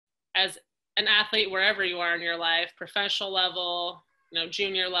as an athlete, wherever you are in your life, professional level,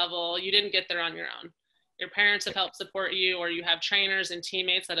 junior level, you didn't get there on your own. Your parents have helped support you, or you have trainers and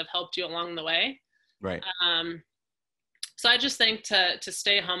teammates that have helped you along the way. Right. So I just think to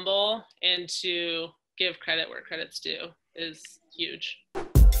stay humble and to give credit where credit's due is huge.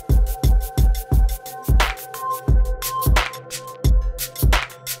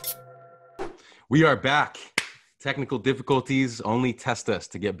 We are back. Technical difficulties only test us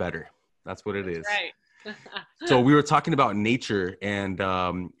to get better. That's what it is. Right. So we were talking about nature and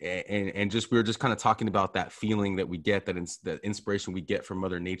just we were just kind of talking about that feeling that we get, that inspiration we get from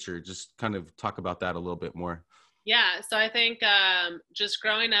Mother Nature. Just kind of talk about that a little bit more. Yeah. So I think just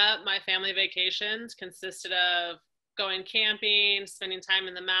growing up, my family vacations consisted of going camping, spending time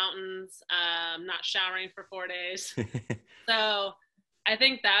in the mountains, not showering for 4 days. So I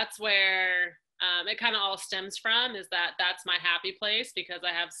think that's where it kind of all stems from, is that's my happy place, because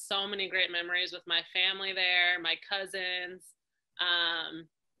I have so many great memories with my family there, my cousins.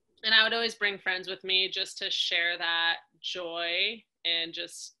 And I would always bring friends with me just to share that joy and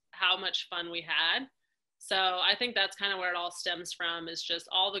just how much fun we had. So I think that's kind of where it all stems from, is just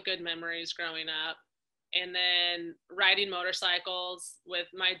all the good memories growing up. And then riding motorcycles with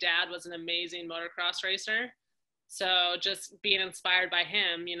my dad was an amazing motocross racer. So just being inspired by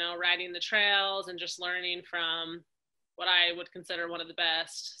him, riding the trails and just learning from what I would consider one of the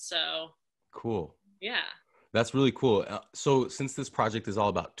best. So cool. Yeah. That's really cool. So since this project is all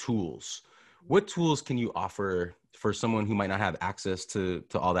about tools, what tools can you offer for someone who might not have access to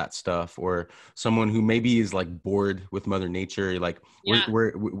all that stuff, or someone who maybe is like bored with Mother Nature? Like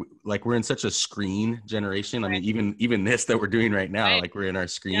we're in such a screen generation. Right. I mean, even this that we're doing right now, Right. like we're in our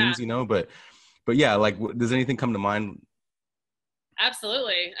screens, but yeah, like does anything come to mind?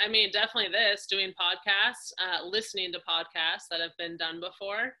 Absolutely. I mean, definitely doing podcasts, listening to podcasts that have been done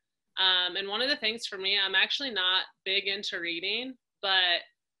before. And one of the things for me, I'm actually not big into reading, but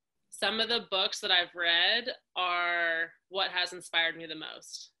some of the books that I've read are what has inspired me the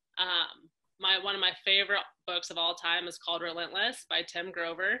most. One of my favorite books of all time is called Relentless by Tim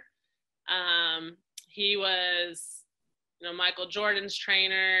Grover. He was, Michael Jordan's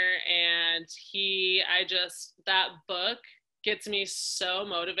trainer, and that book gets me so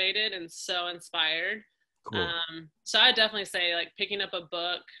motivated and so inspired. Cool. So I definitely say, like, picking up a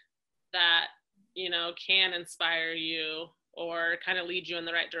book that, can inspire you or kind of lead you in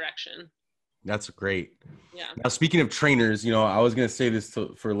the right direction. That's great. Yeah. Now, speaking of trainers, I was going to say this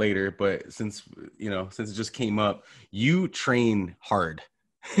for later, but since it just came up, you train hard.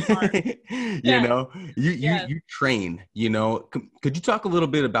 You train, could you talk a little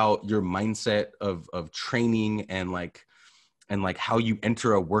bit about your mindset of training and how you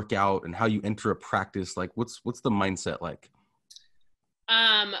enter a workout and how you enter a practice? Like what's the mindset like?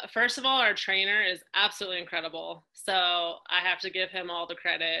 First of all, our trainer is absolutely incredible. So I have to give him all the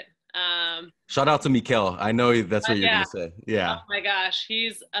credit. Shout out to Mikel. I know that's what you're going to say. Yeah. Oh my gosh,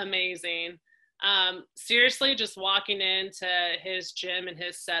 he's amazing. Seriously, just walking into his gym and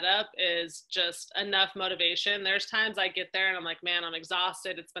his setup is just enough motivation. There's times I get there and I'm like, man, I'm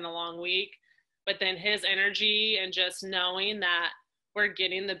exhausted. It's been a long week. But then his energy and just knowing that we're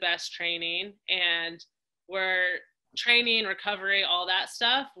getting the best training and we're training, recovery, all that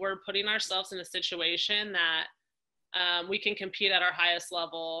stuff, we're putting ourselves in a situation that we can compete at our highest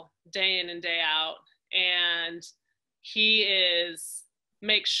level day in and day out. And he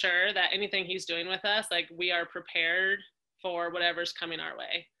makes sure that anything he's doing with us, like, we are prepared for whatever's coming our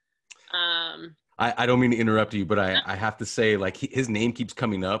way. I don't mean to interrupt you, but I have to say, like, his name keeps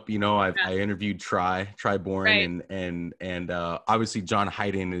coming up. I interviewed Tri Bourne, right. and obviously John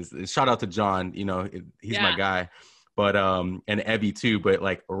Hayden is shout out to John. He's my guy, but and Evie too. But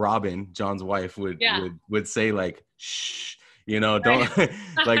like Robin, John's wife, would say like, shh. Don't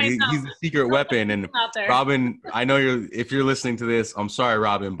like he's a secret weapon. And Robin, I know if you're listening to this, I'm sorry,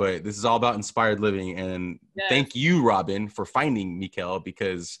 Robin, but this is all about inspired living. And thank you, Robin, for finding Mikel,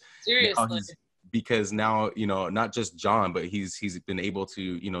 because now, not just John, but he's been able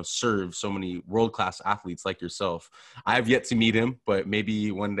to, serve so many world-class athletes like yourself. I have yet to meet him, but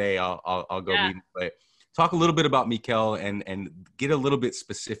maybe one day I'll go meet him. But talk a little bit about Mikel and get a little bit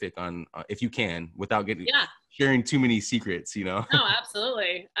specific on, if you can, without sharing too many secrets, No,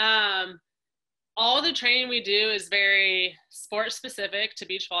 absolutely. All the training we do is very sport specific to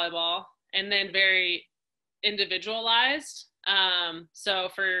beach volleyball, and then very individualized. So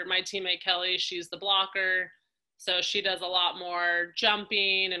for my teammate Kelly, she's the blocker. So she does a lot more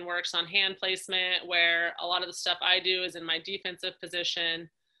jumping and works on hand placement, where a lot of the stuff I do is in my defensive position.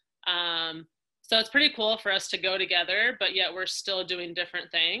 So it's pretty cool for us to go together, but yet we're still doing different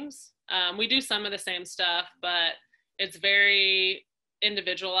things. We do some of the same stuff, but it's very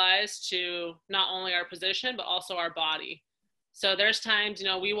individualized to not only our position, but also our body. So there's times, you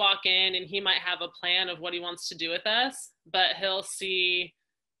know, we walk in and he might have a plan of what he wants to do with us, but he'll see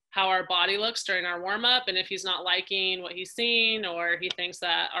how our body looks during our warm up. And if he's not liking what he's seeing, or he thinks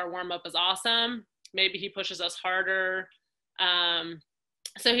that our warm up is awesome, maybe he pushes us harder.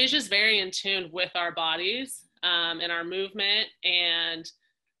 So he's just very in tune with our bodies and our movement. And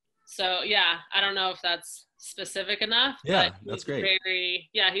so, yeah, I don't know if that's specific enough. Yeah, that's great.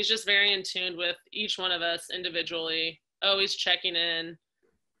 He's just very in tune with each one of us individually, always checking in,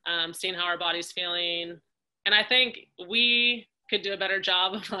 seeing how our body's feeling. And I think we could do a better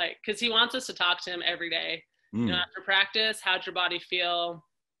job of like, because he wants us to talk to him every day. You know, after practice, how'd your body feel?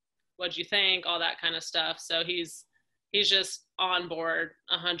 What'd you think? All that kind of stuff. So he's just on board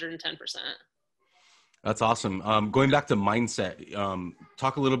 110%. That's awesome. Going back to mindset,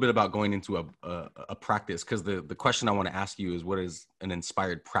 talk a little bit about going into a practice, because the question I want to ask you is, what does an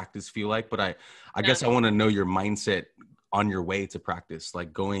inspired practice feel like? But I guess I want to know your mindset on your way to practice,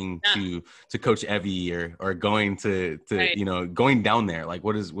 like going to Coach Evie or going to right. You know, going down there, like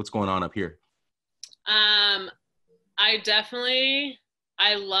what's going on up here?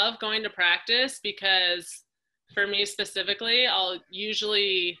 I love going to practice, because for me specifically, I'll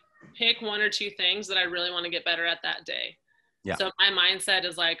usually pick one or two things that I really want to get better at that day. Yeah. So my mindset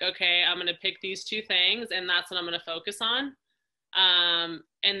is like, okay, I'm going to pick these two things and that's what I'm going to focus on.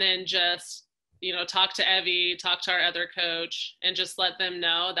 And then just, you know, talk to Evie, talk to our other coach, and just let them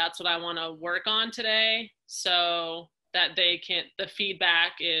know that's what I want to work on today, so that the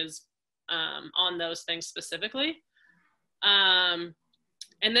feedback is on those things specifically. And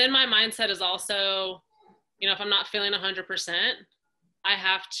then my mindset is also, you know, if I'm not feeling 100%, I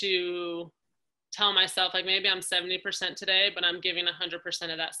have to tell myself, like, maybe I'm 70% today, but I'm giving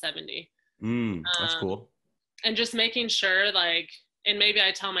 100% of that 70. That's cool. And just making sure, like, and maybe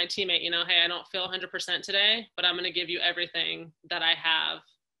I tell my teammate, you know, hey, I don't feel 100% today, but I'm going to give you everything that I have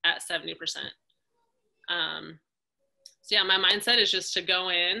at 70%. So yeah, my mindset is just to go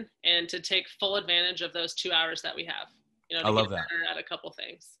in and to take full advantage of those 2 hours that we have, you know, to get better at a couple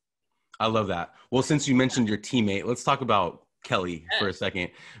things. I love that. Well, since you mentioned your teammate, let's talk about Kelly for a second,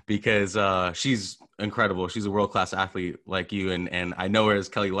 because she's incredible. She's a world-class athlete like you, and I know her as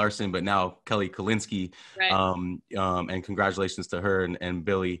Kelly Larson, but now Kelly Kalinsky. Right. And congratulations to her and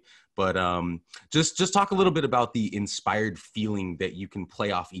Billy. But just talk a little bit about the inspired feeling that you can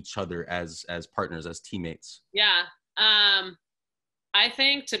play off each other as partners, as teammates. Yeah. I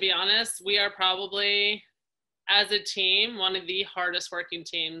think, to be honest, we are probably, as a team, one of the hardest working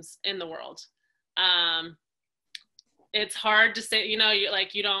teams in the world. It's hard to say, you know, you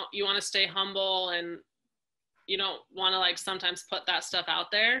want to stay humble and you don't want to like sometimes put that stuff out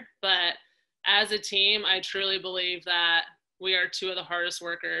there. But as a team, I truly believe that we are two of the hardest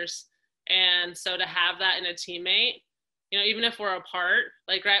workers. And so to have that in a teammate, you know, even if we're apart,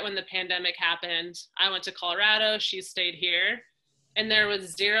 like right when the pandemic happened, I went to Colorado, she stayed here. And there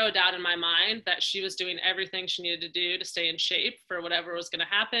was zero doubt in my mind that she was doing everything she needed to do to stay in shape for whatever was going to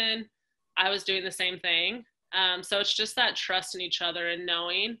happen. I was doing the same thing. So it's just that trust in each other and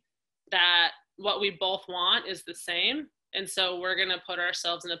knowing that what we both want is the same. And so we're going to put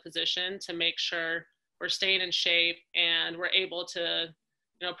ourselves in a position to make sure we're staying in shape and we're able to,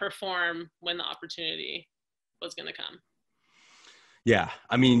 you know, perform when the opportunity was going to come. Yeah.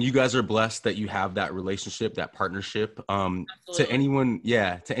 I mean, you guys are blessed that you have that relationship, that partnership. To anyone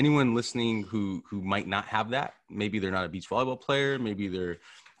listening who might not have that, maybe they're not a beach volleyball player, maybe they're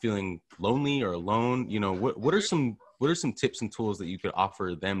feeling lonely or alone, you know, what are some tips and tools that you could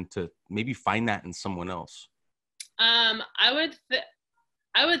offer them to maybe find that in someone else? I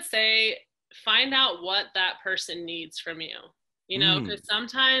would say find out what that person needs from you, you know, because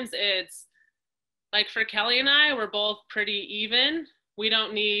sometimes it's like, for Kelly and I, we're both pretty even. We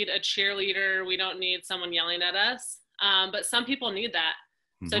don't need a cheerleader. We don't need someone yelling at us. But some people need that.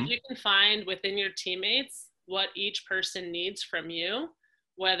 Mm-hmm. So if you can find within your teammates what each person needs from you,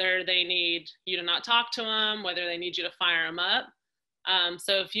 whether they need you to not talk to them, whether they need you to fire them up.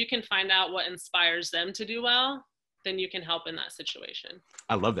 So if you can find out what inspires them to do well, then you can help in that situation.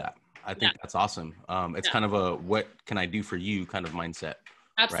 I love that. I think that's awesome. It's kind of a, what can I do for you kind of mindset.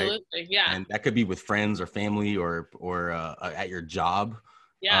 Absolutely. Right? Yeah. And that could be with friends or family or at your job.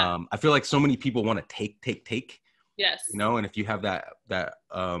 Yeah. I feel like so many people want to take. Yes. You know, and if you have that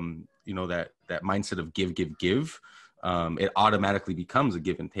you know, that mindset of give, it automatically becomes a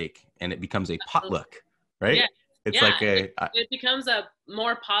give and take, and it becomes a potluck, right? Yeah. It's Yeah, like it becomes a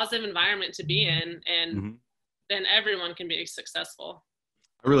more positive environment to be in, and mhm. then everyone can be successful.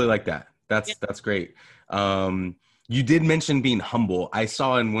 I really like that. Yeah, That's great. You did mention being humble. I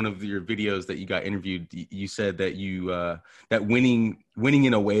saw in one of your videos that you got interviewed, you said that that winning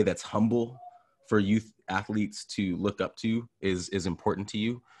in a way that's humble for youth athletes to look up to is important to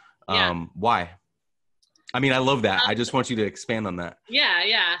you. yeah, Why? I mean, I love that. I um, just want you to expand on that. yeah,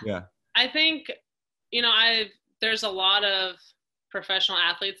 yeah. Yeah. I think, I've there's a lot of professional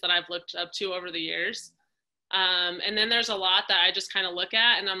athletes that I've looked up to over the years. And then there's a lot that I just kind of look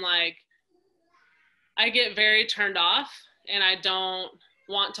at and I'm like, I get very turned off and I don't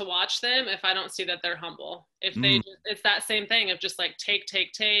want to watch them if I don't see that they're humble. If they Mm, just, it's that same thing of just like,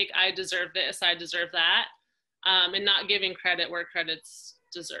 take, I deserve this, I deserve that. And not giving credit where credit's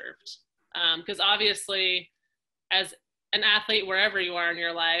deserved. Because obviously, as an athlete, wherever you are in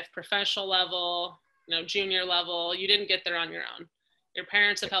your life, professional level, junior level, you didn't get there on your own. Your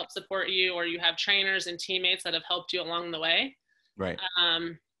parents have helped support you, or you have trainers and teammates that have helped you along the way. right.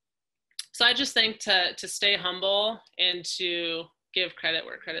 Um, so I just think to stay humble and to give credit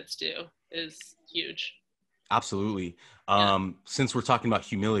where credit's due is huge. Absolutely. Yeah. Since we're talking about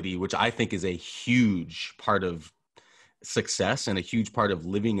humility, which I think is a huge part of success and a huge part of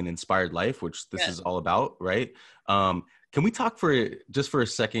living an inspired life, which this Yes. is all about, right? Can we talk for a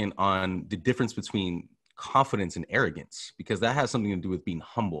second on the difference between confidence and arrogance? Because that has something to do with being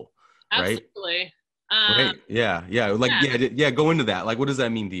humble, right? Absolutely. Right. Yeah. Yeah. Like, Yeah. yeah. Go into that. Like, what does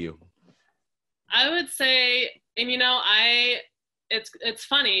that mean to you? I would say, and it's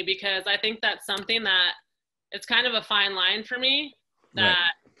funny because I think that's something that it's kind of a fine line for me Right.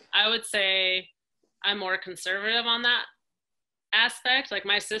 that I would say I'm more conservative on that aspect. Like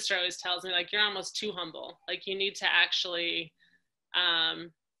my sister always tells me, like, you're almost too humble. Like you need to actually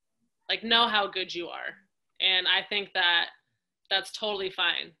um like know how good you are. And I think that that's totally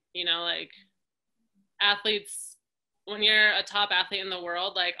fine. Like athletes, when you're a top athlete in the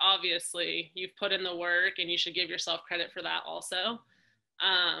world, like obviously you've put in the work and you should give yourself credit for that also.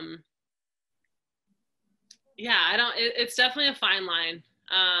 Um, yeah, it's definitely a fine line.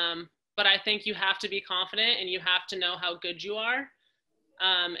 But I think you have to be confident and you have to know how good you are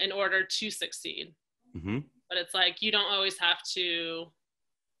in order to succeed. Mm-hmm. But it's like you don't always have to,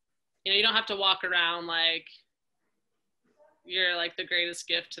 you don't have to walk around like you're like the greatest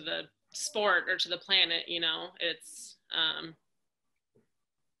gift to the sport or to the planet.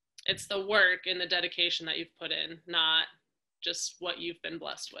 It's the work and the dedication that you've put in, not just what you've been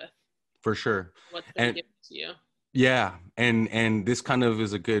blessed with, For sure. what's been And given to you. yeah, and this kind of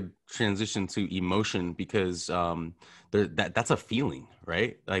is a good transition to emotion because that's a feeling,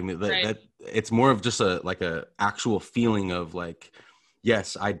 right? Like Right. that it's more of just a actual feeling of like,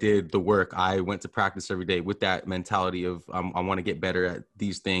 yes, I did the work. I went to practice every day with that mentality of I want to get better at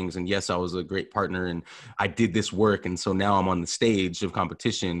these things, and yes, I was a great partner, and I did this work, and so now I'm on the stage of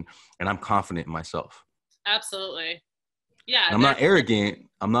competition, and I'm confident in myself. Absolutely. And Yeah. I'm not arrogant.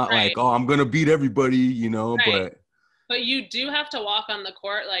 I'm not like, Right. oh, I'm gonna beat everybody, you know, Right. but But you do have to walk on the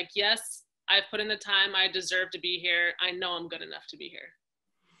court. Like, yes, I've put in the time. I deserve to be here. I know I'm good enough to be here.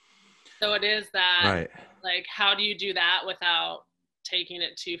 So it is that, right. like, how do you do that without taking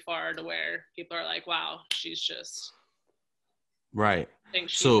it too far to where people are like, wow, she's just Right.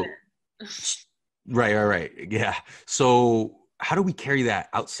 thinks she's So, it. right. Yeah. So, how do we carry that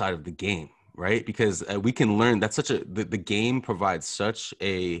outside of the game? Right. Because we can learn that's the game provides such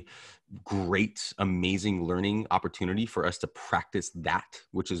a great, amazing learning opportunity for us to practice that,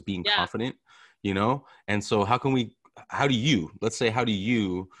 which is being Yeah. confident, you know? And so, how do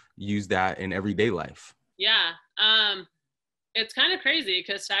you use that in everyday life? Yeah. It's kind of crazy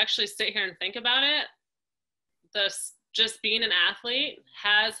because to actually sit here and think about it, this just being an athlete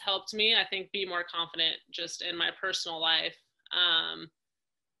has helped me, I think, be more confident just in my personal life. Um,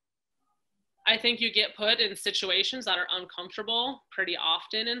 I think you get put in situations that are uncomfortable pretty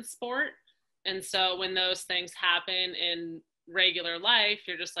often in sport. And so when those things happen in regular life,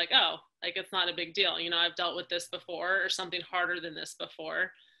 you're just like, oh, like it's not a big deal. I've dealt with this before or something harder than this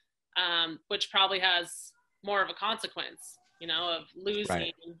before, which probably has more of a consequence, of Right.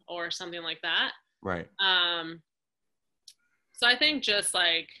 losing or something like that. Right. Um, so I think just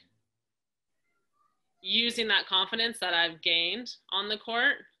like using that confidence that I've gained on the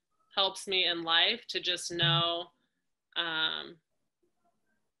court helps me in life to just know, um,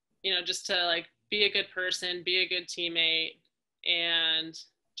 just to like be a good person, be a good teammate, and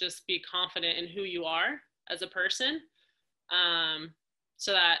just be confident in who you are as a person. Um,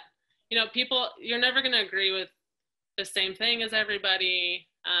 so that, people, you're never going to agree with the same thing as everybody.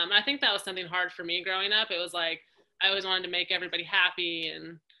 I think that was something hard for me growing up. It was like, I always wanted to make everybody happy.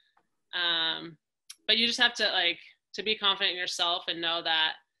 And, but you just have to like, to be confident in yourself and know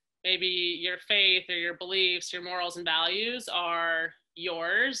that maybe your faith or your beliefs, your morals and values are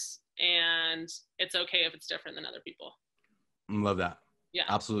yours, and it's okay if it's different than other people. Love that. Yeah.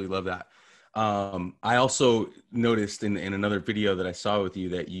 Absolutely love that. I also noticed in another video that I saw with you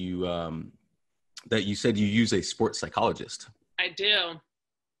that you said you use a sports psychologist. I do.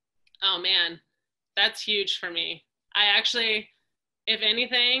 Oh man, that's huge for me. I actually, if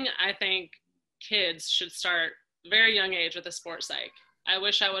anything, I think kids should start very young age with a sports psych. I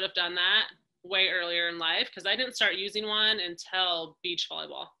wish I would have done that way earlier in life, because I didn't start using one until beach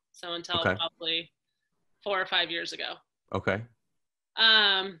volleyball. So until probably 4 or 5 years ago. Okay.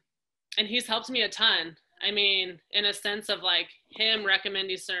 And he's helped me a ton. I mean, in a sense of like him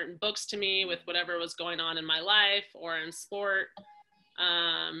recommending certain books to me with whatever was going on in my life or in sport.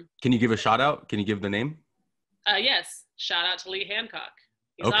 Can you give a shout out? Can you give the name? Yes. Shout out to Lee Hancock.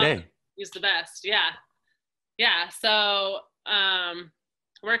 He's okay. Awesome. He's the best. Yeah. Yeah. So,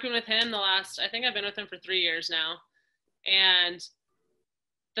 working with him I think I've been with him for 3 years now. And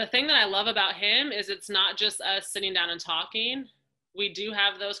the thing that I love about him is it's not just us sitting down and talking. We do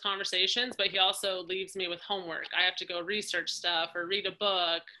have those conversations, but he also leaves me with homework. I have to go research stuff or read a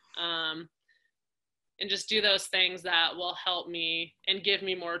book, and just do those things that will help me and give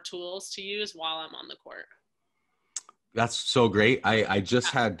me more tools to use while I'm on the court. That's so great. I just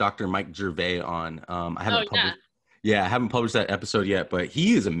had Dr. Mike Gervais on. I haven't published that episode yet, but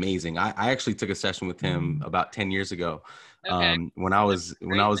he is amazing. I actually took a session with him about 10 years ago. When I was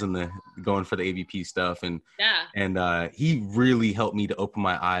going for the AVP stuff, and he really helped me to open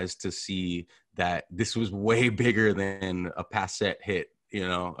my eyes to see that this was way bigger than a pass set hit,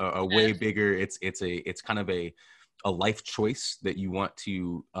 way bigger. It's kind of a life choice that you want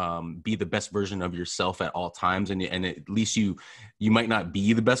to be the best version of yourself at all times. And at least you might not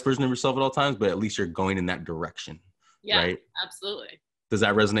be the best version of yourself at all times, but at least you're going in that direction. Yeah, right? Absolutely. Does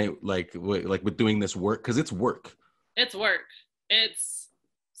that resonate like with doing this work? Because it's work. It's work. It's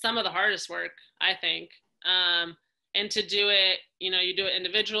some of the hardest work, I think. And to do it, you do it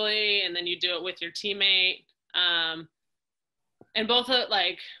individually, and then you do it with your teammate. And both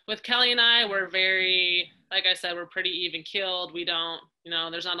like with Kelly and I, we're very, like I said, we're pretty even keeled. We don't,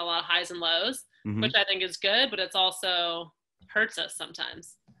 there's not a lot of highs and lows, which I think is good, but it's also hurts us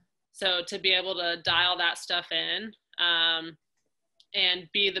sometimes. So to be able to dial that stuff in, and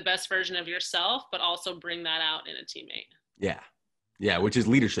be the best version of yourself, but also bring that out in a teammate. Yeah. Which is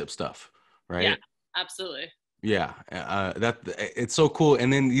leadership stuff, right? Yeah, absolutely. Yeah. That it's so cool.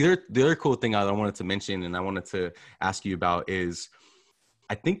 And then the other cool thing I wanted to mention, and I wanted to ask you about, is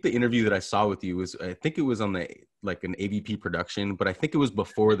I think the interview that I saw with you I think it was on an AVP production, but I think it was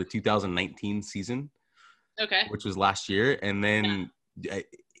before the 2019 season. Okay. Which was last year. And then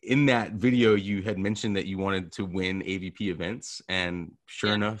in that video, you had mentioned that you wanted to win AVP events, and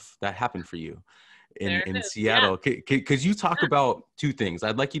sure enough, that happened for you in Seattle. Could you talk about two things?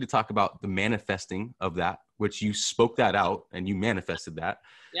 I'd like you to talk about the manifesting of that, which you spoke that out and you manifested that.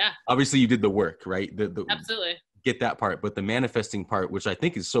 Yeah. Obviously you did the work, right? Absolutely. Get that part, but the manifesting part, which I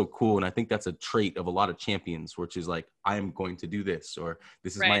think is so cool. And I think that's a trait of a lot of champions, which is like, I am going to do this, or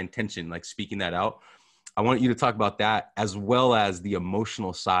this is my intention, like speaking that out. I want you to talk about that, as well as the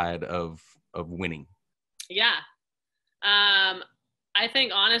emotional side of winning. Yeah. I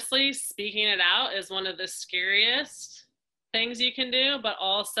think honestly, speaking it out is one of the scariest things you can do, but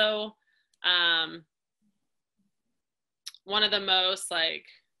also one of the most, like,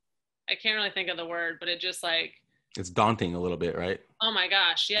 I can't really think of the word, but it just like, it's daunting a little bit, right? Oh my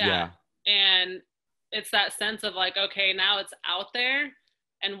gosh. Yeah. And it's that sense of like, okay, now it's out there.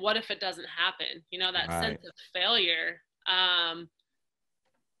 And what if it doesn't happen? That sense of failure.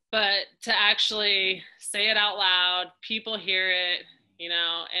 But to actually say it out loud, people hear it,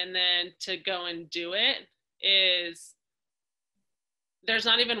 and then to go and do it there's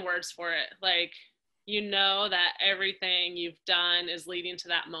not even words for it. Like, that everything you've done is leading to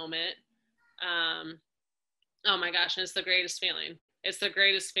that moment. Oh my gosh. And it's the greatest feeling. It's the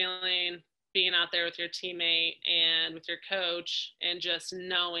greatest feeling, being out there with your teammate and with your coach, and just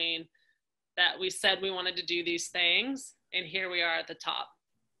knowing that we said we wanted to do these things, and here we are at the top.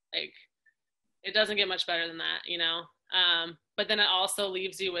 Like, it doesn't get much better than that, but then it also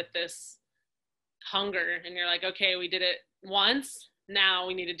leaves you with this hunger, and you're like, okay, we did it once, now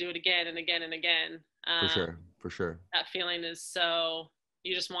we need to do it again and again and again. For sure. That feeling is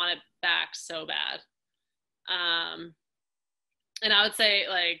you just want it back so bad. And I would say,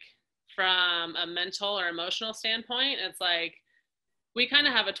 like, from a mental or emotional standpoint, it's like we kind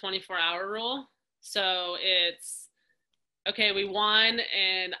of have a 24-hour rule. So it's okay, we won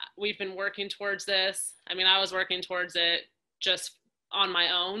and we've been working towards this. I mean, I was working towards it just on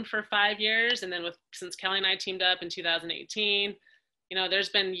my own for 5 years. And then since Kelly and I teamed up in 2018, there's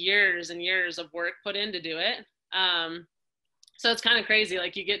been years and years of work put in to do it. So it's kind of crazy.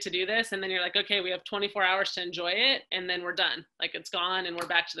 Like, you get to do this and then you're like, okay, we have 24 hours to enjoy it. And then we're done. Like, it's gone and we're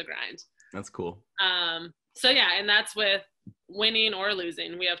back to the grind. That's cool. So yeah, and that's with winning or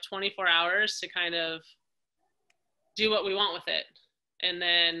losing. We have 24 hours to kind of do what we want with it. And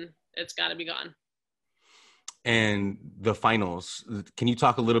then it's got to be gone. And the finals, can you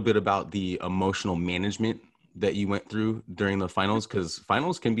talk a little bit about the emotional management that you went through during the finals? Because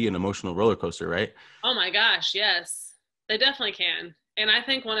finals can be an emotional roller coaster, right? Oh my gosh, yes. They definitely can. And I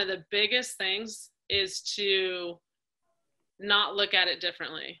think one of the biggest things is to not look at it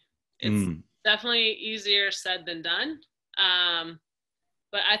differently. It's definitely easier said than done.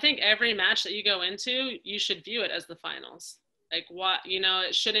 But I think every match that you go into, you should view it as the finals. Like,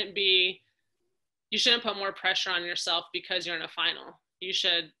 it shouldn't be, you shouldn't put more pressure on yourself because you're in a final. You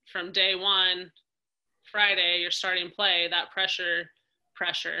should, from day one, Friday, you're starting play, that pressure,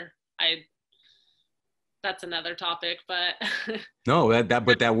 that's another topic, but no,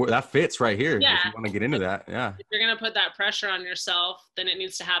 that fits right here. Yeah. If you want to get into that. Yeah. If you're going to put that pressure on yourself, then it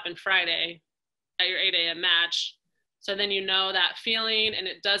needs to happen Friday at your 8 a.m. match. So then that feeling, and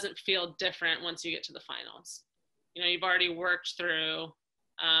it doesn't feel different once you get to the finals. You've already worked through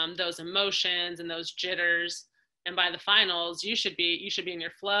those emotions and those jitters. And by the finals, you should be in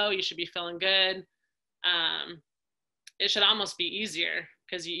your flow. You should be feeling good. It should almost be easier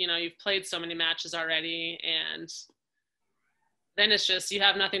because you've played so many matches already, and then it's just, you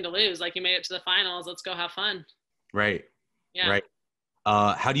have nothing to lose. Like, you made it to the finals. Let's go have fun. Right. Yeah. Right.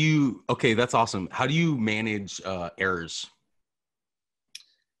 Okay, that's awesome. How do you manage errors?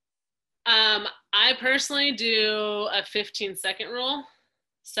 I personally do a 15-second rule.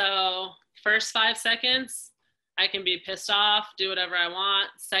 So first 5 seconds, I can be pissed off, do whatever I want.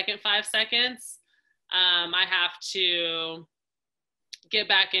 Second 5 seconds, I have to get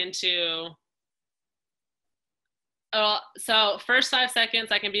back into, so first 5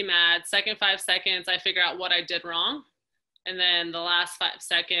 seconds, I can be mad. Second 5 seconds, I figure out what I did wrong. And then the last 5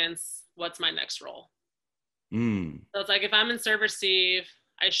 seconds, what's my next roll? So it's like, if I'm in serve receive,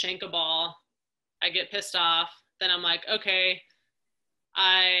 I shank a ball, I get pissed off, then I'm like, okay,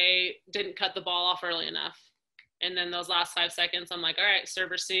 I didn't cut the ball off early enough. And then those last 5 seconds, I'm like, all right,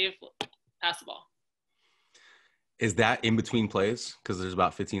 serve receive, pass the ball. Is that in between plays? Because there's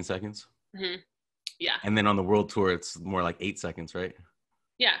about 15 seconds. Mm-hmm. Yeah. And then on the World Tour, it's more like 8 seconds, right?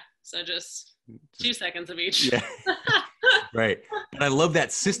 Yeah. So just 2 seconds of each. Yeah. Right. And I love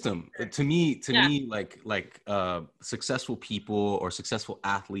that system. To me, like successful people or successful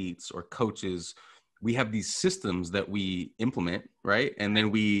athletes or coaches, we have these systems that we implement, right? And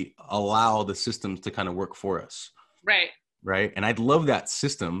then we allow the systems to kind of work for us. Right. Right. And I'd love that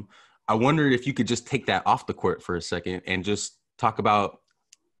system. I wonder if you could just take that off the court for a second and just talk about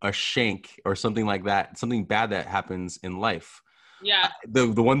a shank or something like that, something bad that happens in life. Yeah. The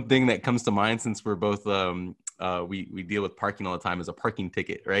one thing that comes to mind, since we're both, we deal with parking all the time, is a parking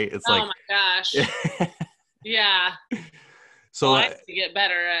ticket, right? It's oh my gosh. Yeah. So I have to get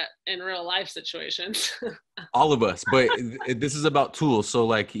better in real life situations. All of us, but this is about tools.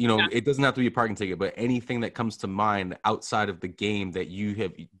 So it doesn't have to be a parking ticket, but anything that comes to mind outside of the game that you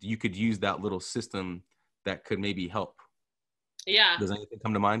could use that little system that could maybe help. Yeah. Does anything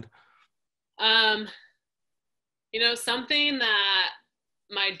come to mind? Something that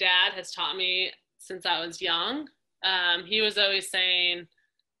my dad has taught me since I was young, he was always saying,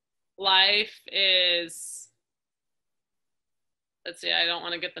 life is, let's see, I don't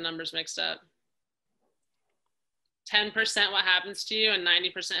want to get the numbers mixed up. 10% what happens to you and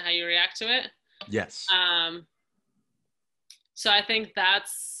 90% how you react to it. Yes. So I think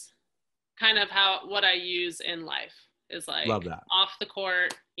that's kind of what I use in life is like, love that. Off the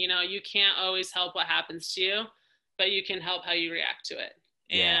court, you can't always help what happens to you, but you can help how you react to it.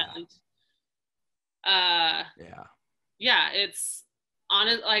 Yeah. And it's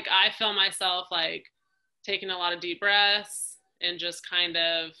honest. Like, I feel myself like taking a lot of deep breaths and just kind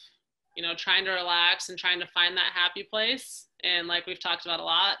of, trying to relax and trying to find that happy place. And like we've talked about a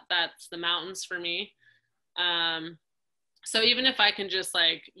lot, that's the mountains for me. So even if I can just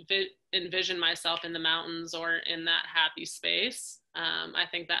like envision myself in the mountains or in that happy space, I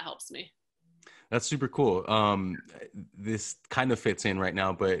think that helps me. That's super cool. This kind of fits in right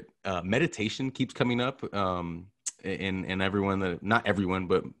now, but meditation keeps coming up in everyone not everyone,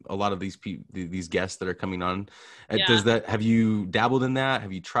 but a lot of these guests that are coming on. Yeah. Have you dabbled in that?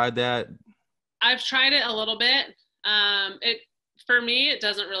 Have you tried that? I've tried it a little bit. It for me, it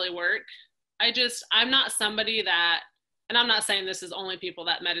doesn't really work. I'm not somebody that, and I'm not saying this is only people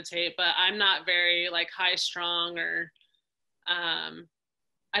that meditate, but I'm not very like high strung or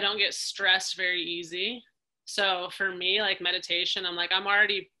I don't get stressed very easy. So for me, like meditation, I'm like, I'm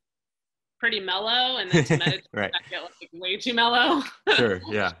already pretty mellow, and then to meditate, Right. I get like way too mellow. Sure.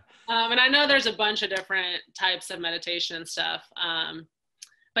 Yeah. And I know there's a bunch of different types of meditation and stuff.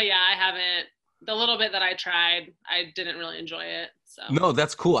 But yeah, I haven't, the little bit that I tried, I didn't really enjoy it. So No,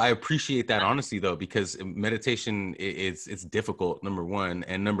 that's cool. I appreciate that honesty though, because meditation it's difficult, number one.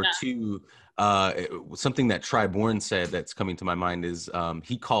 And number yeah. two, something that Tri Bourne said that's coming to my mind is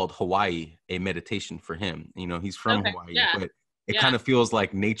he called Hawaii a meditation for him. You know, he's from Okay. Hawaii, Yeah. but it Yeah. kind of feels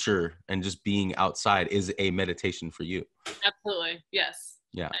like nature and just being outside is a meditation for you. Absolutely. Yes.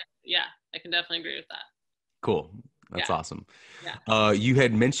 Yeah. Yeah. I can definitely agree with that. Cool. That's Yeah. awesome. Yeah. You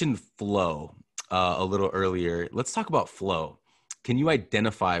had mentioned flow a little earlier. Let's talk about flow. Can you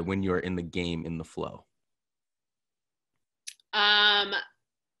identify when you're in the game in the flow?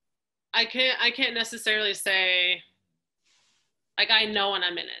 I can't necessarily say like I know when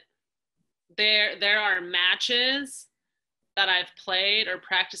I'm in it. There are matches that I've played or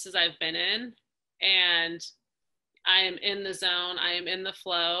practices I've been in, and I am in the zone, I am in the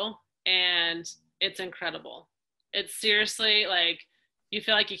flow, and it's incredible. It's seriously like you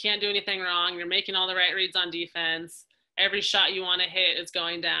feel like you can't do anything wrong. You're making all the right reads on defense. Every shot you want to hit is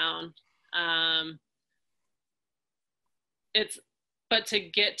going down. Um, it's but to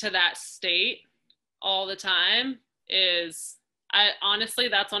get to that state all the time is I honestly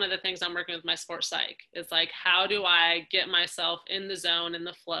that's one of the things I'm working with my sports psych is like how do I get myself in the zone in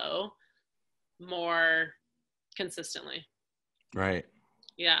the flow more consistently. Right.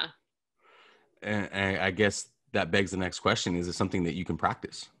 Yeah. And I guess that begs the next question: is it something that you can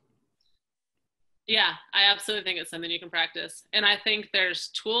practice? Yeah, I absolutely think it's something you can practice, and I think there's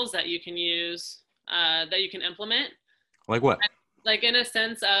tools that you can use that you can implement. Like what? Like in a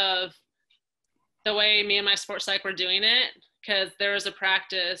sense of the way me and my sports psych were doing it, because there was a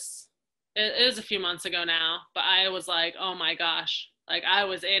practice, it was a few months ago now, but I was like, oh my gosh, like I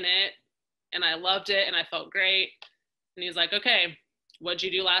was in it and I loved it and I felt great. And he's like, okay, what'd you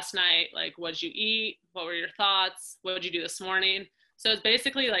do last night? Like, what'd you eat? What were your thoughts? What did you do this morning? So it's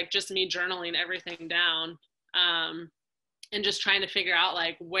basically like just me journaling everything down and just trying to figure out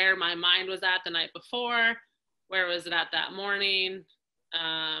like where my mind was at the night before, where was it at that morning,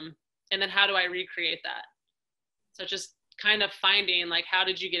 and then how do I recreate that? So just kind of finding like how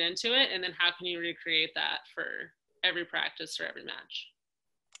did you get into it, and then how can you recreate that for every practice or every match.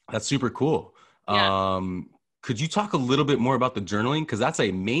 That's super cool. Yeah. Could you talk a little bit more about the journaling? Because that's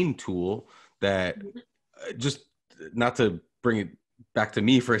a main tool that just not to bring it back to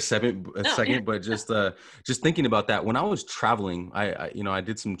me for a second, but just thinking about that. When I was traveling, I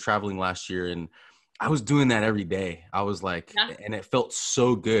did some traveling last year, and I was doing that every day. I was like, and it felt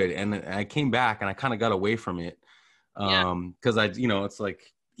so good. And I came back and I kind of got away from it. Cause it's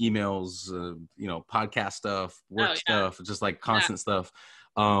like emails, podcast stuff, work stuff, just like constant stuff.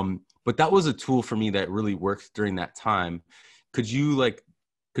 But that was a tool for me that really worked during that time. Could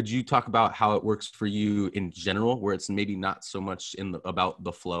you talk about how it works for you in general, where it's maybe not so much about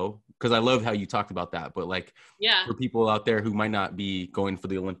the flow? Because I love how you talked about that, but like for people out there who might not be going for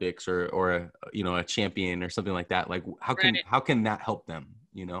the Olympics or a champion or something like that, like how can that help them?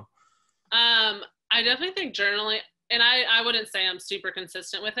 I definitely think journaling, and I wouldn't say I'm super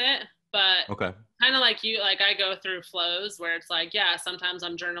consistent with it, but kind of like you, like I go through flows where it's like, yeah, sometimes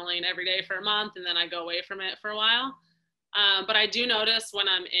I'm journaling every day for a month and then I go away from it for a while. But I do notice when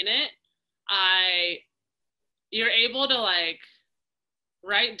I'm in it, you're able to like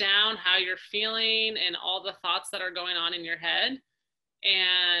write down how you're feeling and all the thoughts that are going on in your head.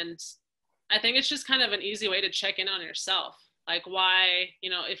 And I think it's just kind of an easy way to check in on yourself. Like why,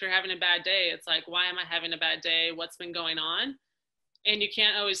 if you're having a bad day, it's like, why am I having a bad day? What's been going on? And you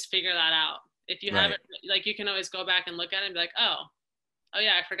can't always figure that out. If you have it, like you can always go back and look at it and be like, oh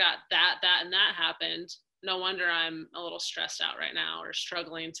yeah, I forgot that, and that happened. No wonder I'm a little stressed out right now or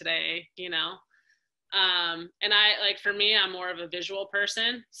struggling today, and I like, for me, I'm more of a visual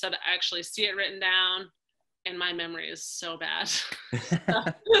person. So to actually see it written down, and my memory is so bad.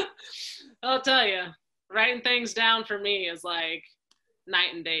 I'll tell you, writing things down for me is like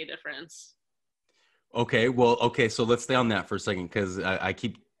night and day difference. Okay. Well, okay. So let's stay on that for a second, because I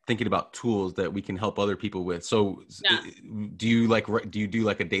keep thinking about tools that we can help other people with. So do you do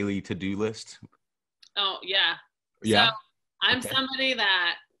like a daily to-do list? Oh yeah. Yeah. So I'm somebody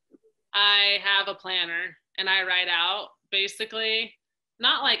that I have a planner and I write out basically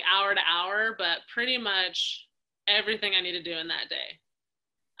not like hour to hour, but pretty much everything I need to do in that day.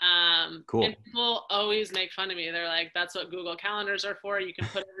 Cool. And people always make fun of me. They're like, that's what Google Calendars are for. You can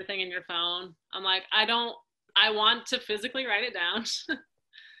put everything in your phone. I'm like, I want to physically write it down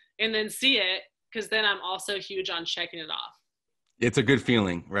and then see it, because then I'm also huge on checking it off. It's a good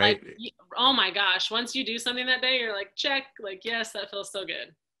feeling, right? Like, oh my gosh, once you do something that day, you're like, check, like, yes, that feels so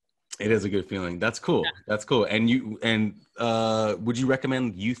good. It is a good feeling. That's cool. Yeah. That's cool. And would you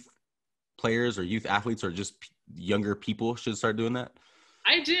recommend youth players or youth athletes or just younger people should start doing that?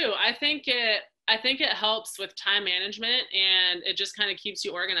 I do. I think it helps with time management, and it just kind of keeps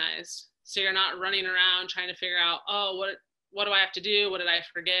you organized. So you're not running around trying to figure out, oh, what do I have to do? What did I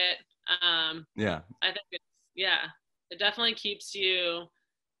forget? Yeah. I think it definitely keeps you,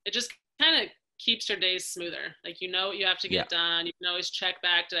 it just kind of keeps your days smoother. Like, you know what you have to get done. You can always check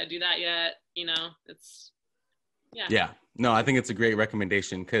back. Did I do that yet? Yeah. No, I think it's a great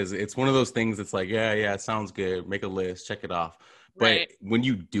recommendation, because it's one of those things that's like, yeah, it sounds good. Make a list, check it off. But right. When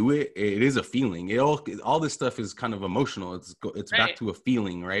you do it, it is a feeling. All this stuff is kind of emotional. It's right. Back to a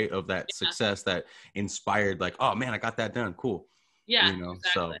feeling, right, of that success that inspired, like, oh man, I got that done. Cool. Yeah. Exactly.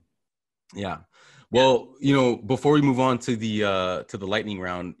 So yeah. Well, before we move on to the lightning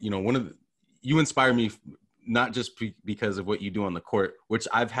round, you inspire me not just because of what you do on the court, which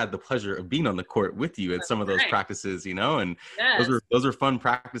I've had the pleasure of being on the court with you at some of those practices, and those are fun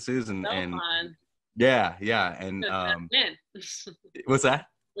practices and fun. Yeah. And what's that?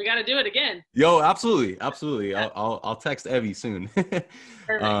 We got to do it again. Yo, absolutely. Yeah. I'll text Evie soon.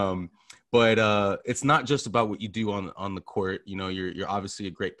 But it's not just about what you do on the court. You're obviously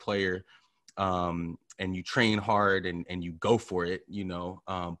a great player, and you train hard and you go for it.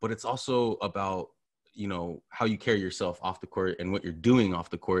 But it's also about how you carry yourself off the court and what you're doing off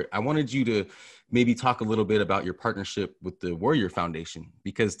the court. I wanted you to maybe talk a little bit about your partnership with the Warrior Foundation,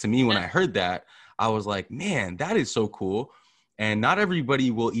 because to me, when I heard that, I was like, man, that is so cool. And not everybody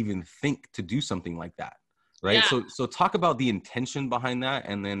will even think to do something like that. Right. Yeah. So talk about the intention behind that,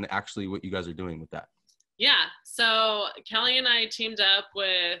 and then actually what you guys are doing with that. Yeah. So Kelly and I teamed up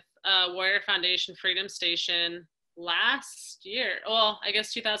with Warrior Foundation Freedom Station last year. Well, I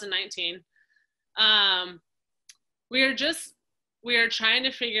guess 2019. We are trying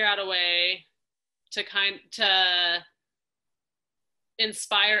to figure out a way to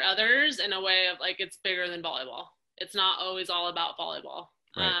inspire others in a way of, like, it's bigger than volleyball. It's not always all about volleyball.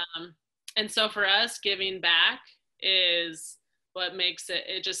 Right. And so for us, giving back is what makes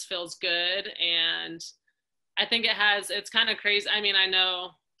it just feels good. And I think it's kind of crazy. I mean, I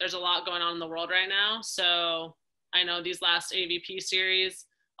know there's a lot going on in the world right now. So I know these last AVP series,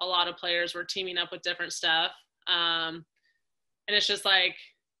 a lot of players were teaming up with different stuff. And it's just like,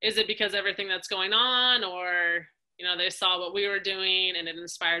 is it because everything that's going on, or, they saw what we were doing and it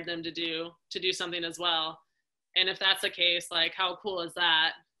inspired them to do something as well? And if that's the case, like, how cool is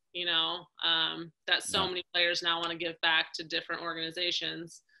that? That so many players now want to give back to different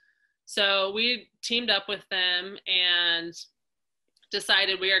organizations. So we teamed up with them and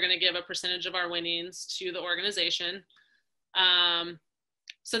decided we are going to give a percentage of our winnings to the organization.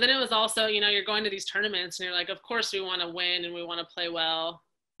 So then it was also, you're going to these tournaments and you're like, of course we want to win and we want to play well,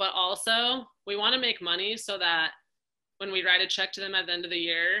 but also we want to make money so that when we write a check to them at the end of the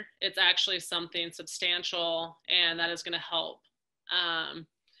year, it's actually something substantial and that is going to help.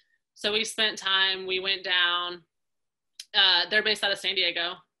 So we spent time, we went down, they're based out of San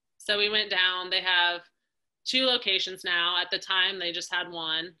Diego. So we went down, they have 2 locations now. At the time, they just had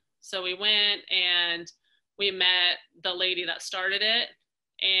 1. So we went and we met the lady that started it,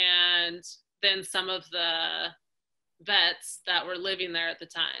 and then some of the vets that were living there at the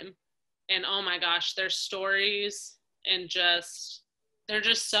time. And oh my gosh, their stories and they're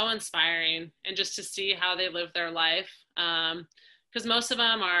just so inspiring, and just to see how they live their life. Because most of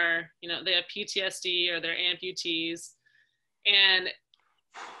them are, they have PTSD or they're amputees, and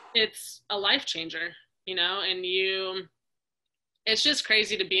it's a life changer, and it's just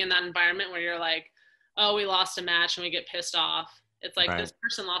crazy to be in that environment where you're like, oh, we lost a match and we get pissed off. It's like, this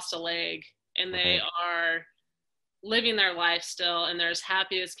person lost a leg and they are living their life still and they're as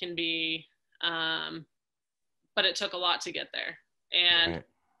happy as can be. But it took a lot to get there. And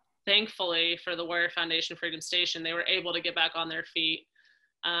thankfully for the Warrior Foundation Freedom Station, they were able to get back on their feet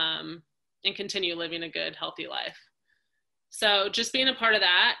and continue living a good, healthy life. So just being a part of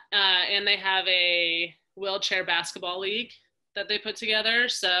that, and they have a wheelchair basketball league that they put together.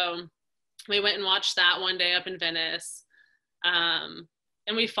 So we went and watched that one day up in Venice. And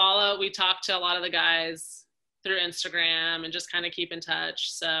we talk to a lot of the guys through Instagram and just kind of keep in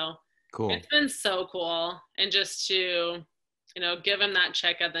touch. So cool. It's been so cool. And just to, give them that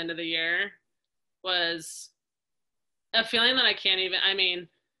check at the end of the year was a feeling that I can't even, I mean,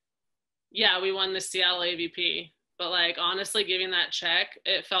 yeah, we won the Seattle AVP, but like honestly, giving that check,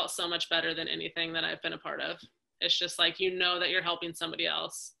 it felt so much better than anything that I've been a part of. It's just like, you know, that you're helping somebody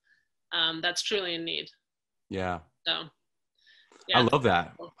else that's truly in need. Yeah. So, I yeah. love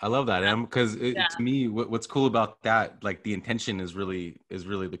that. I love that, Em, because Yeah. to me, what's cool about that, like the intention is really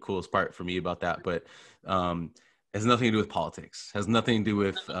the coolest part for me about that. But it has nothing to do with politics. Has nothing to do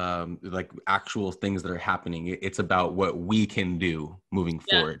with like actual things that are happening. It's about what we can do moving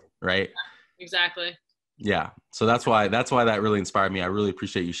Yeah. forward, right? Exactly. Yeah. So that's why that really inspired me. I really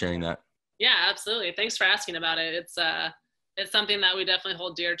appreciate you sharing that. Yeah, absolutely. Thanks for asking about it. It's something that we definitely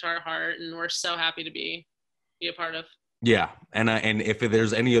hold dear to our heart, and we're so happy to be a part of. Yeah, and if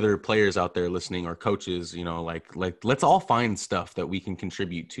there's any other players out there listening or coaches, you know, like let's all find stuff that we can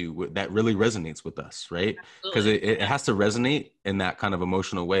contribute to that really resonates with us, right? Because Absolutely. it has to resonate in that kind of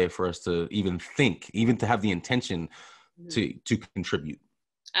emotional way for us to even think, even to have the intention Mm-hmm. to contribute.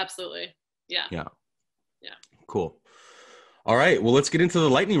 Absolutely. Yeah. Yeah. Yeah. Cool. All right. Well, let's get into the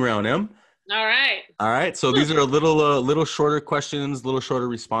lightning round, Em. All right. All right. So these are a little shorter questions, little shorter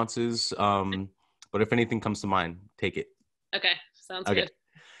responses. But if anything comes to mind, take it. Okay. Sounds Okay. good.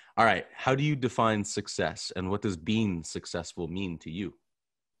 All right. How do you define success, and what does being successful mean to you?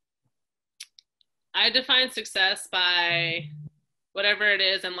 I define success by whatever it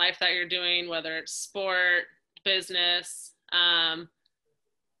is in life that you're doing, whether it's sport, business,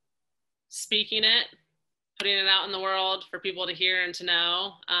 speaking it, putting it out in the world for people to hear and to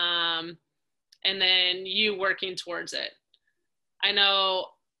know, and then you working towards it.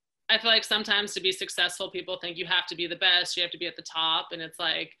 I feel like sometimes to be successful, people think you have to be the best, you have to be at the top, and it's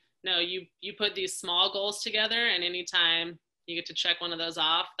like, no, you put these small goals together, and anytime you get to check one of those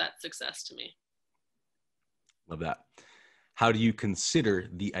off, that's success to me. Love that. How do you consider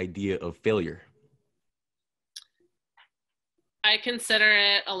the idea of failure? I consider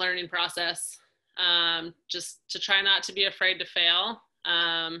it a learning process. Just to try not to be afraid to fail.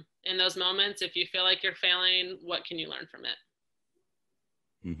 In those moments, if you feel like you're failing, what can you learn from it?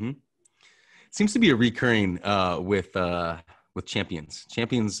 Mm-hmm. Seems to be a recurring with champions.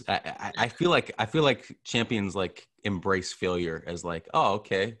 Champions, I feel like champions like embrace failure as like, oh,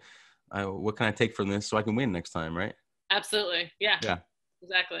 okay, what can I take from this so I can win next time, right? Absolutely. Yeah. Yeah.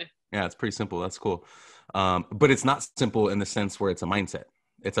 Exactly. Yeah, it's pretty simple. That's cool. But it's not simple in the sense where it's a mindset.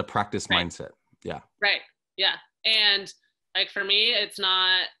 It's a practice Right. mindset. Yeah. Right. Yeah. And like for me, it's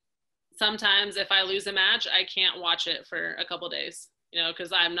not, sometimes if I lose a match, I can't watch it for a couple days, you know,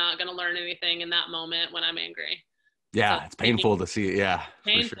 because I'm not going to learn anything in that moment when I'm angry. So Yeah, it's painful to see it. Yeah, for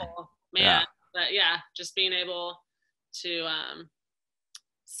sure. painful, man. Yeah. But yeah, just being able to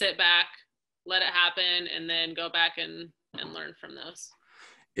sit back, let it happen, and then go back and learn from those.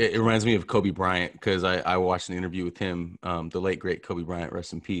 It reminds me of Kobe Bryant because I watched an interview with him, the late great Kobe Bryant,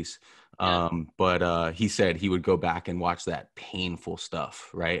 rest in peace. Yeah. But he said he would go back and watch that painful stuff,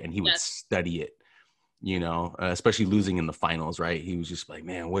 right? And he would Yes. study it, you know, especially losing in the finals, right? He was just like,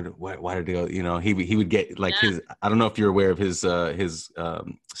 man, why did it go? You know, he would get like his, I don't know if you're aware of his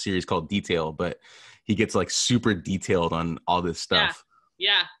series called Detail, but he gets like super detailed on all this stuff.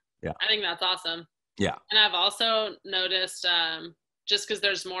 Yeah. Yeah. I think that's awesome. Yeah. And I've also noticed, just because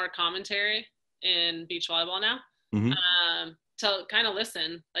there's more commentary in beach volleyball now, to kind of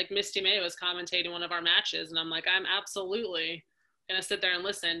listen. Like Misty May was commentating one of our matches, and I'm like, I'm absolutely gonna sit there and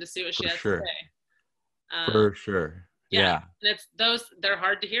listen to see what she has to say. For sure. Yeah. And it's they're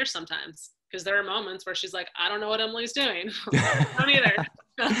hard to hear sometimes because there are moments where she's like, I don't know what Emily's doing. I don't either.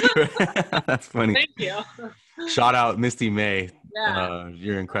 That's funny. Thank you. Shout out Misty May. Yeah.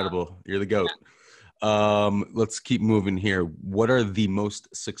 You're incredible. You're the GOAT. Let's keep moving here. What are the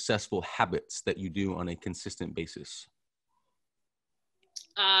most successful habits that you do on a consistent basis?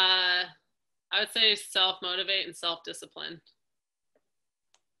 I would say self-motivate and self-discipline.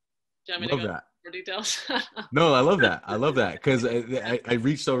 Do you want me Love to go that. more details? No, I love that. I love that because I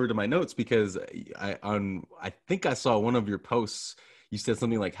reached over to my notes because I think I saw one of your posts. You said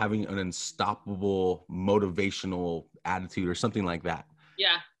something like having an unstoppable motivational attitude or something like that.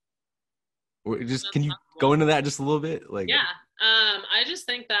 Yeah. Or just can you go into that just a little bit? Like, yeah. I just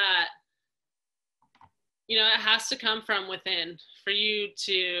think that, you know, it has to come from within for you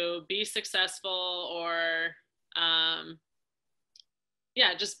to be successful or,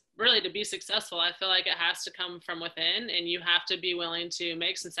 yeah, just really to be successful. I feel like it has to come from within, and you have to be willing to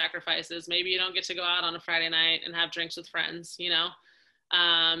make some sacrifices. Maybe you don't get to go out on a Friday night and have drinks with friends, you know?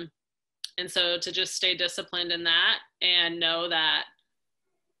 And so to just stay disciplined in that and know that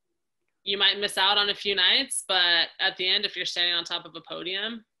you might miss out on a few nights, but at the end, if you're standing on top of a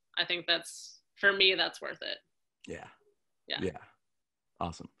podium, I think that's, for me, that's worth it. Yeah. Yeah. Yeah.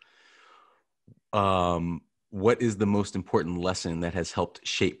 Awesome. What is the most important lesson that has helped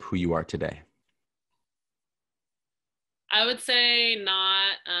shape who you are today? I would say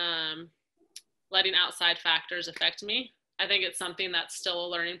not letting outside factors affect me. I think it's something that's still a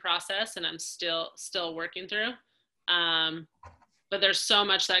learning process and I'm still working through. Um, but there's so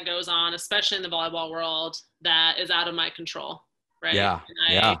much that goes on, especially in the volleyball world, that is out of my control, right? Yeah.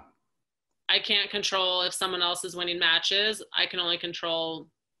 And Yeah. I can't control if someone else is winning matches. I can only control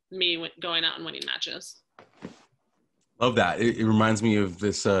me going out and winning matches. Love that. It reminds me of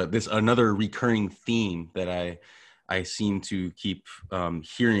this another recurring theme that I seem to keep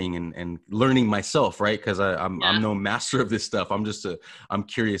hearing and learning myself, right? Because I'm Yeah. no master of this stuff. I'm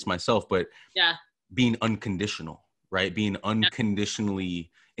curious myself, but Yeah. being unconditional, right? Being Yeah.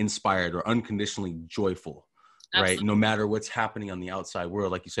 unconditionally inspired or unconditionally joyful, right? No Absolutely. matter what's happening on the outside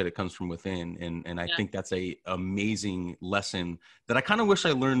world, like you said, it comes from within. And I Yeah. think that's a amazing lesson that I kind of wish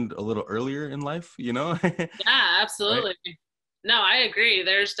I learned a little earlier in life, you know? Yeah, Right? absolutely. No, I agree.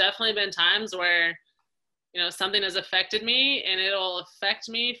 There's definitely been times where, something has affected me and it'll affect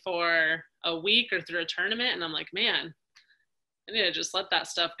me for a week or through a tournament. And I'm like, man, I need to just let that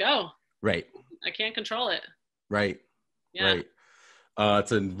stuff go. Right. I can't control it. Right. Yeah. Right.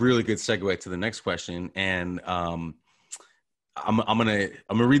 It's a really good segue to the next question. And I'm gonna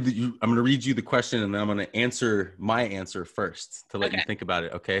read you the question and then I'm gonna answer my answer first to let you Okay. think about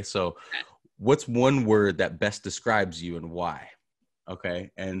it. Okay. So Okay. what's one word that best describes you and why?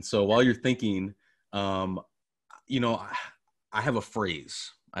 Okay. And so while you're thinking, um, you know, I have a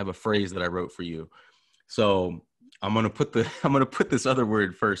phrase. I have a phrase that I wrote for you. So I'm gonna put this other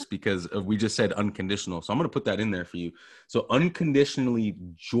word first because we just said unconditional. So I'm gonna put that in there for you. So unconditionally,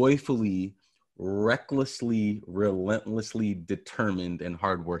 joyfully, recklessly, relentlessly determined and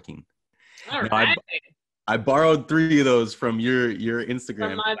hardworking. All Now right. I borrowed 3 of those from your From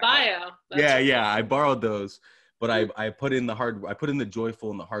Instagram. my bio. That's Yeah, right. yeah, I borrowed those, but I put in I put in the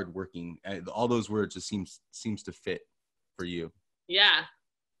joyful and the hardworking. All those words just seems to fit for you. Yeah.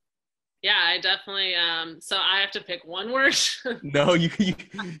 Yeah, I definitely so I have to pick one word. No, you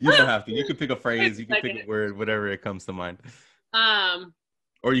don't have to. You could pick a Wait phrase, you a could pick second. a word, whatever it comes to mind. Um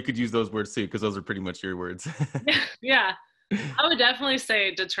Or you could use those words too, because those are pretty much your words. yeah, yeah. I would definitely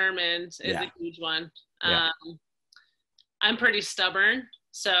say determined is Yeah, a huge one. yeah. I'm pretty stubborn.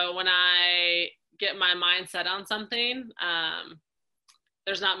 So when I get my mind set on something,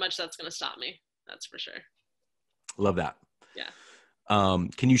 there's not much that's going to stop me. That's for sure. Love that. Yeah.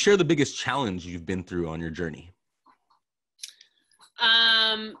 Can you share the biggest challenge you've been through on your journey?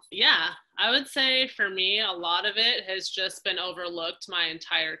 Yeah, I would say for me, a lot of it has just been overlooked my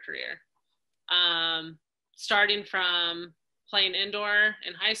entire career. Starting from playing indoor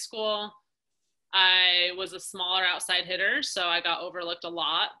in high school, I was a smaller outside hitter, so I got overlooked a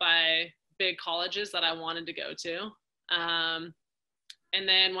lot by big colleges that I wanted to go to. And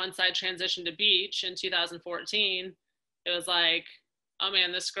then once I transitioned to beach in 2014, it was like, oh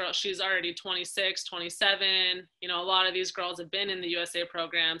man, this girl, she's already 26, 27. A lot of these girls have been in the USA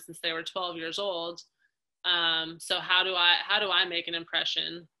program since they were 12 years old. So how do I make an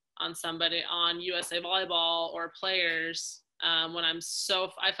impression on somebody on USA volleyball or players when I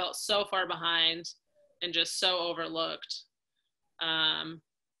felt so far behind and just so overlooked.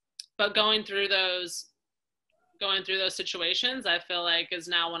 But going through those situations, I feel like is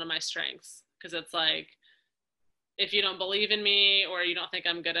now one of my strengths because it's like if you don't believe in me or you don't think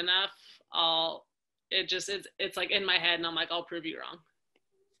I'm good enough, it's like in my head and I'm like, I'll prove you wrong.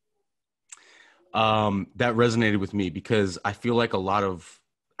 That resonated with me because I feel like a lot of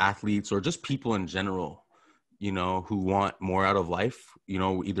athletes or just people in general, who want more out of life,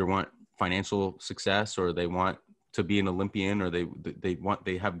 either want financial success or they want to be an Olympian or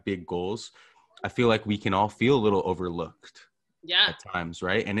they have big goals. I feel like we can all feel a little overlooked Yeah. at times,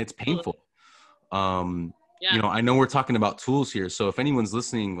 right? And it's Totally. painful. Um, Yeah. I know we're talking about tools here. So if anyone's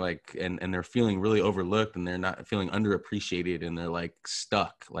listening, like, and they're feeling really overlooked and they're not feeling underappreciated and they're like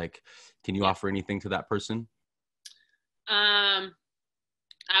stuck, like, can you Yeah. offer anything to that person?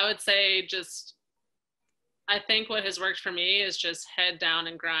 I would say I think what has worked for me is just head down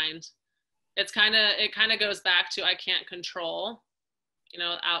and grind. It kind of goes back to I can't control,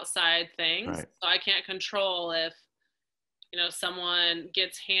 outside things. Right. So I can't control if, someone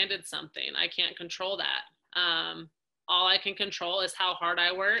gets handed something. I can't control that. All I can control is how hard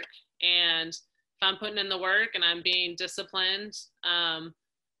I work. And if I'm putting in the work and I'm being disciplined,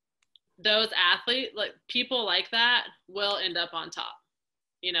 those athletes, like people like that, will end up on top.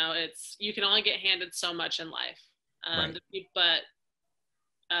 You can only get handed so much in life, Right. but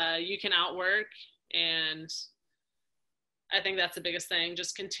you can outwork and I think that's the biggest thing.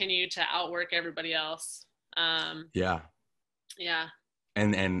 Just continue to outwork everybody else. Yeah. Yeah.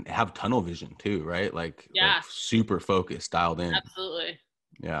 And have tunnel vision too, right? Like super focused, dialed in. Absolutely.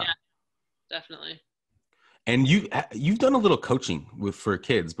 Yeah. Definitely. And you've done a little coaching for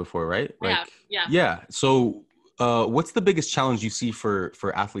kids before, right? Like, yeah. So, what's the biggest challenge you see for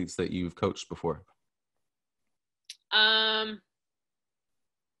athletes that you've coached before? I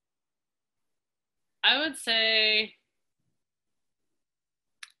would say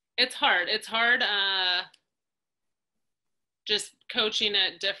it's hard. It's hard. Just coaching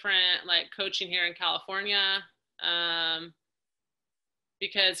at different, like coaching here in California,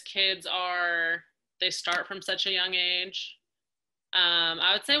 because kids they start from such a young age.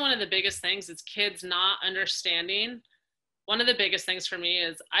 I would say one of the biggest things is kids not understanding. One of the biggest things for me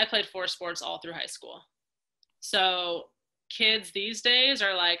is I played 4 sports all through high school. So kids these days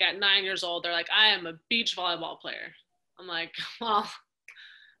are like at 9 years old, they're like, I am a beach volleyball player. I'm like, well,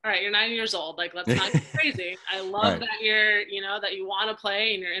 all right, you're 9 years old. Like, let's not get crazy. I love that that you want to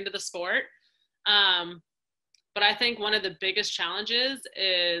play and you're into the sport. But I think one of the biggest challenges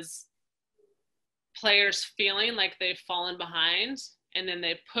is players feeling like they've fallen behind, and then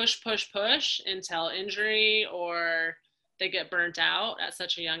they push until injury or they get burnt out at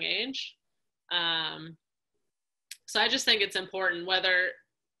such a young age. So I just think it's important, whether,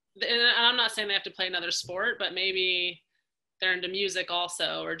 and I'm not saying they have to play another sport, but maybe they're into music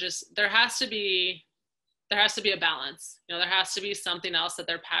also, or just there has to be a balance. There has to be something else that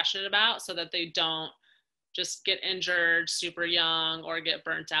they're passionate about so that they don't just get injured super young or get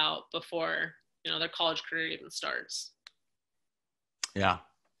burnt out before their college career even starts. Yeah,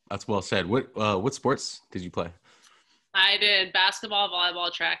 that's well said. What sports did you play? I did basketball,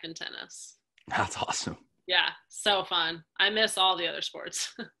 volleyball, track, and tennis. That's awesome. Yeah, so fun. I miss all the other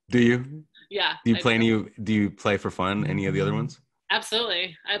sports. Do you? Yeah. Do you play for fun? Any of the other ones?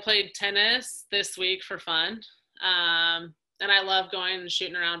 Absolutely. I played tennis this week for fun. And I love going and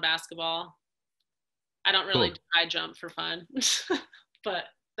shooting around basketball. I don't really do high jump for fun, but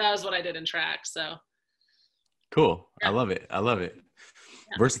that was what I did in track. So cool. Yeah. I love it.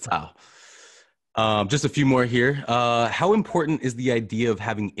 Yeah. Versatile. Just a few more here. How important is the idea of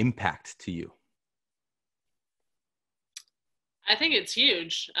having impact to you? I think it's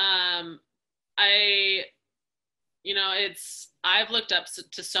huge. I've looked up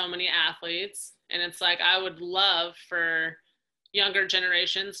to so many athletes, and it's like, I would love for younger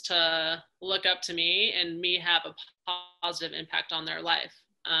generations to look up to me and me have a positive impact on their life.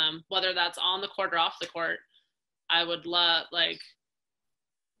 Whether that's on the court or off the court, I would love,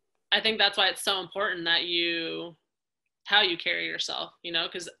 I think that's why it's so important that how you carry yourself,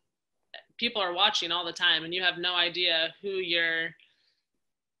 because people are watching all the time and you have no idea who you're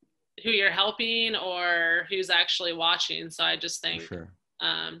helping or who's actually watching. So I just think, to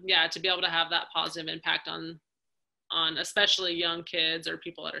be able to have that positive impact on especially young kids or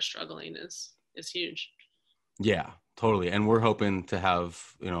people that are struggling is huge. Yeah, totally. And we're hoping to have,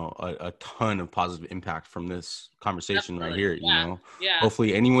 a ton of positive impact from this conversation right here,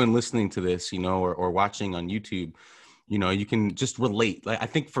 Hopefully anyone listening to this, or watching on YouTube, you can just relate. Like, I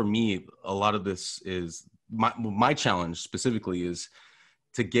think for me, a lot of this is my challenge specifically is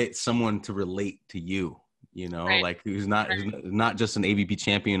to get someone to relate to you, right. like who's not just an AVP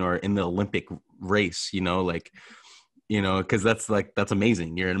champion or in the Olympic race, because that's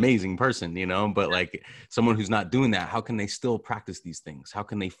amazing. You're an amazing person, but like someone who's not doing that, how can they still practice these things? How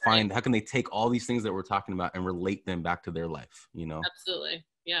can they how can they take all these things that we're talking about and relate them back to their life, Absolutely.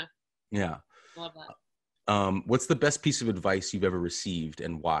 Yeah. Yeah. Love that. What's the best piece of advice you've ever received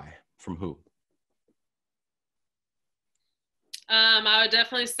and why? From who? I would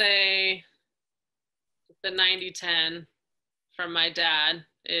definitely say the 90-10 from my dad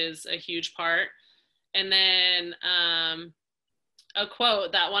is a huge part. And then a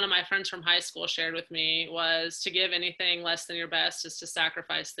quote that one of my friends from high school shared with me was, to give anything less than your best is to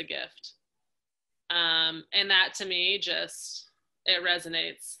sacrifice the gift. And that to me it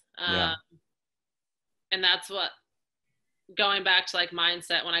resonates. And that's what, going back to like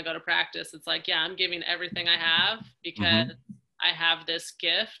mindset when I go to practice, it's like, I'm giving everything I have because I have this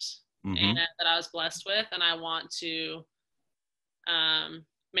gift and that I was blessed with, and I want to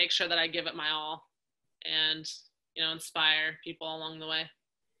make sure that I give it my all and inspire people along the way.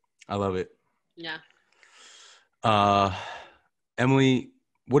 I love it. Yeah. Emily,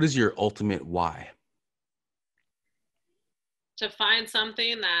 what is your ultimate why? To find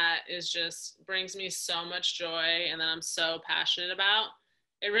something that brings me so much joy and that I'm so passionate about.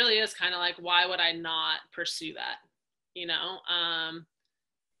 It really is kind of like, why would I not pursue that?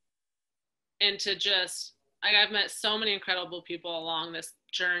 And to just I've met so many incredible people along this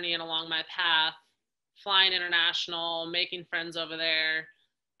journey and along my path, flying international, making friends over there,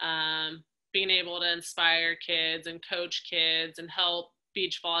 being able to inspire kids and coach kids and help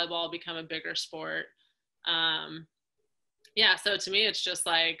beach volleyball become a bigger sport. Yeah, so to me, it's just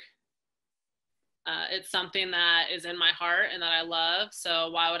like, it's something that is in my heart and that I love. So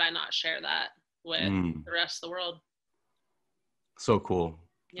why would I not share that with the rest of the world? So cool.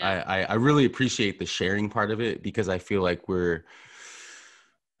 Yeah. I really appreciate the sharing part of it, because I feel like we're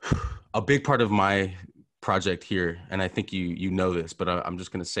a big part of my project here. And I think you know this, but I'm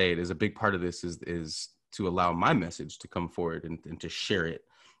just going to say it is a big part of this is to allow my message to come forward and to share it,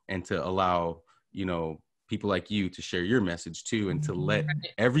 and to allow, you know, people like you to share your message too, and to let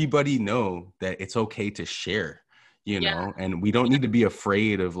everybody know that it's okay to share, you know, and we don't need to be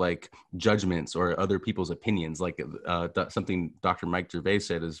afraid of like judgments or other people's opinions. Like something Dr. Mike Gervais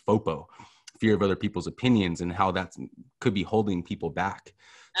said is FOPO, fear of other people's opinions, and how that could be holding people back.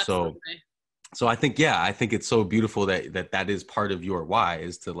 Absolutely. So I think it's so beautiful that is part of your why,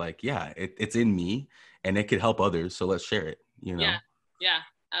 is to like, it's in me and it could help others. So let's share it, you know? Yeah,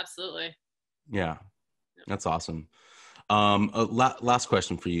 absolutely. Yeah. That's awesome. Last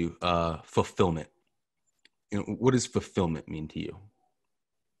question for you, fulfillment. You know, what does fulfillment mean to you?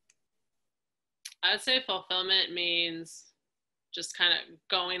 I would say fulfillment means just kind of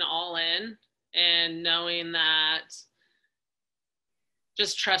going all in and knowing that,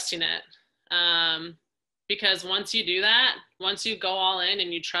 just trusting it. Because once you do that, once you go all in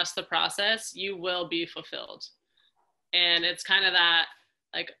and you trust the process, you will be fulfilled. And it's kind of that,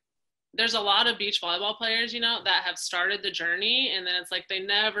 like, there's a lot of beach volleyball players, you know, that have started the journey, and then it's like they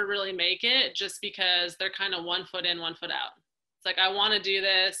never really make it just because they're kind of 1 foot in, 1 foot out. It's like, I want to do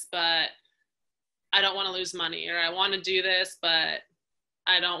this, but I don't want to lose money, or I want to do this, but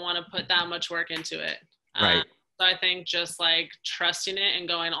I don't want to put that much work into it. Right. So I think just like trusting it and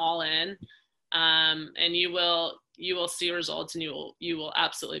going all in, and you will see results, and you will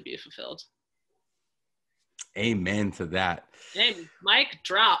absolutely be fulfilled. Amen to that. Hey, mic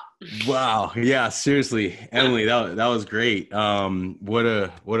drop. Wow. Yeah, seriously. Emily, that was great. What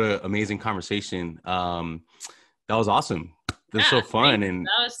a amazing conversation. That was awesome. That was so fun. And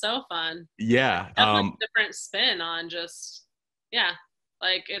that was so fun. Yeah. Different spin on just,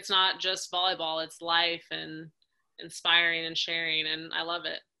 like, it's not just volleyball, it's life and inspiring and sharing. And I love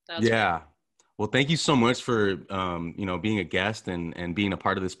it. That's great. Well, thank you so much for, you know, being a guest and being a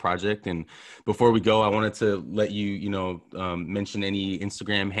part of this project. And before we go, I wanted to let you, you know, mention any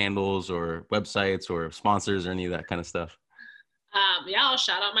Instagram handles or websites or sponsors or any of that kind of stuff. I'll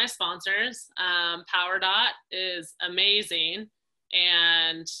shout out my sponsors. PowerDot is amazing.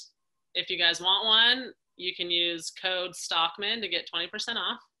 And if you guys want one, you can use code Stockman to get 20%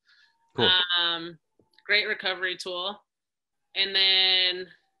 off. Cool. Great recovery tool. And then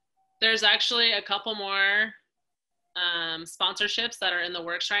there's actually a couple more sponsorships that are in the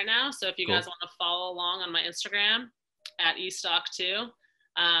works right now. So if you guys want to follow along on my Instagram at eStock2,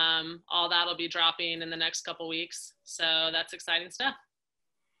 all that'll be dropping in the next couple weeks. So that's exciting stuff.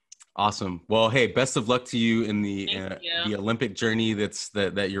 Awesome. Well, hey, best of luck to you in the Olympic journey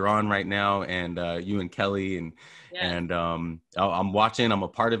that you're on right now, and you and Kelly and I'm watching. I'm a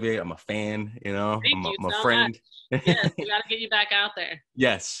part of it. I'm a fan. You know, I'm a friend. Yes, we got to get you back out there.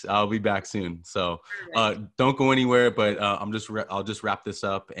 Yes, I'll be back soon. So don't go anywhere. But I'll just wrap this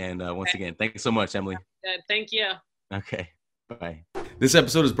up. And once again, thank you so much, Emily. Good. Thank you. Okay. Bye. This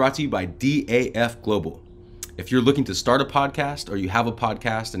episode is brought to you by DAF Global. If you're looking to start a podcast, or you have a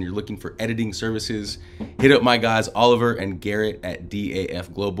podcast and you're looking for editing services, hit up my guys, Oliver and Garrett at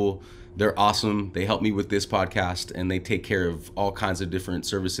DAF Global. They're awesome. They help me with this podcast, and they take care of all kinds of different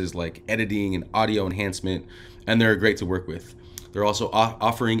services like editing and audio enhancement, and they're great to work with. They're also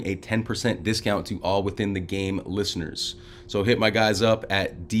offering a 10% discount to all Within the Game listeners. So hit my guys up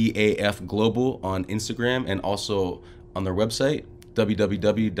at DAF Global on Instagram, and also on their website,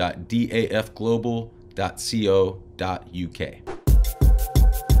 www.dafglobal.co.uk.